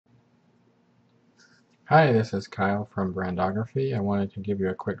Hi, this is Kyle from Brandography. I wanted to give you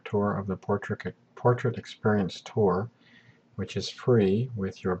a quick tour of the Portrait Experience Tour, which is free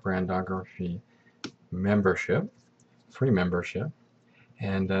with your Brandography membership, free membership.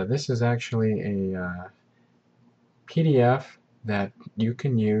 And this is actually a PDF that you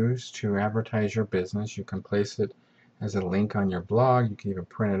can use to advertise your business. You can place it as a link on your blog. You can even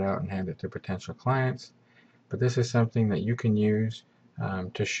print it out and hand it to potential clients. But this is something that you can use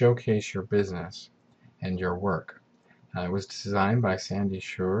to showcase your business and your work. It was designed by Sandy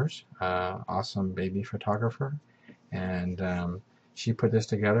Shores, awesome baby photographer, and she put this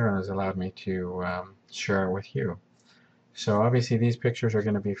together and has allowed me to share it with you. So obviously these pictures are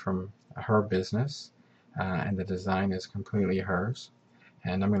going to be from her business, and the design is completely hers.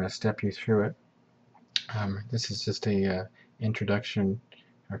 And I'm going to step you through it. This is just a introduction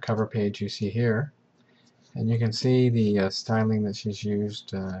or cover page you see here, and you can see the styling that she's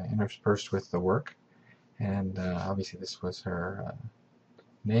used interspersed with the work. And obviously this was her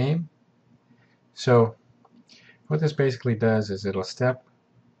name. So what this basically does is it'll step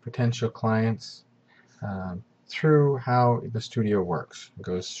potential clients through how the studio works. It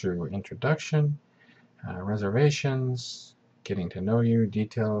goes through introduction, reservations, getting to know you,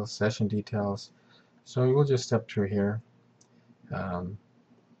 details, session details. So we'll just step through here.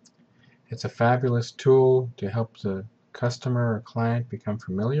 It's a fabulous tool to help the customer or client become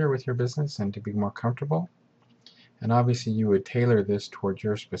familiar with your business and to be more comfortable. And obviously you would tailor this towards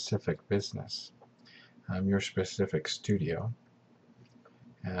your specific business, your specific studio,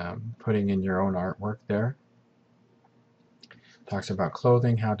 putting in your own artwork there. Talks about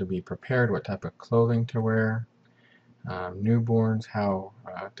clothing, how to be prepared, what type of clothing to wear, newborns, how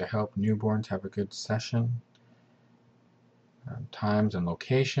to help newborns have a good session, times and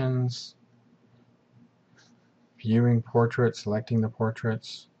locations, viewing portraits, selecting the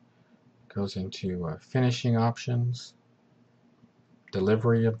portraits, goes into finishing options,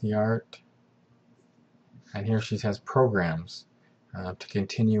 delivery of the art, and here she has programs to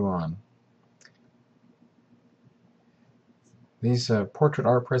continue on. These portrait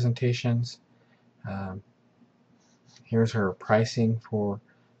art presentations, here's her pricing for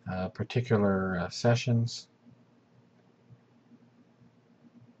particular sessions,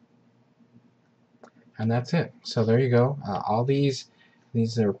 and that's it. So there you go. All this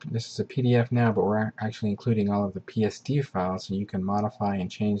is a PDF now, but we're actually including all of the PSD files, so you can modify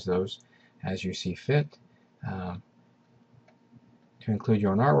and change those as you see fit, to include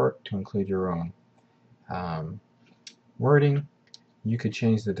your own artwork, to include your own wording. You could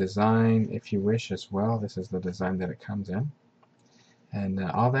change the design if you wish as well. This is the design that it comes in. And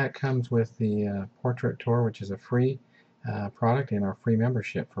all that comes with the Portrait Tour, which is a free product in our free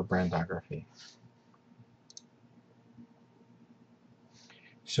membership for Brandography.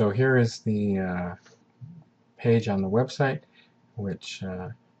 So here is the page on the website, which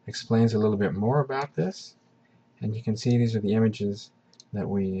explains a little bit more about this. And you can see these are the images that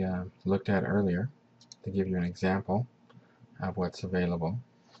we looked at earlier to give you an example of what's available.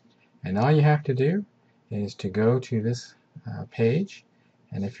 And all you have to do is to go to this page,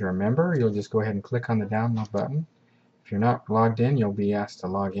 and if you're a member, you'll just go ahead and click on the download button. If you're not logged in, you'll be asked to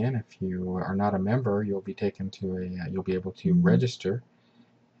log in. If you are not a member, you'll be taken to a you'll be able to register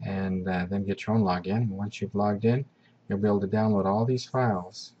and then get your own login. And once you've logged in, you'll be able to download all these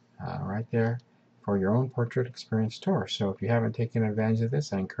files right there for your own Portrait Experience Tour. So if you haven't taken advantage of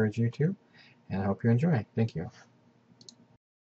this, I encourage you to, and I hope you enjoy. Thank you.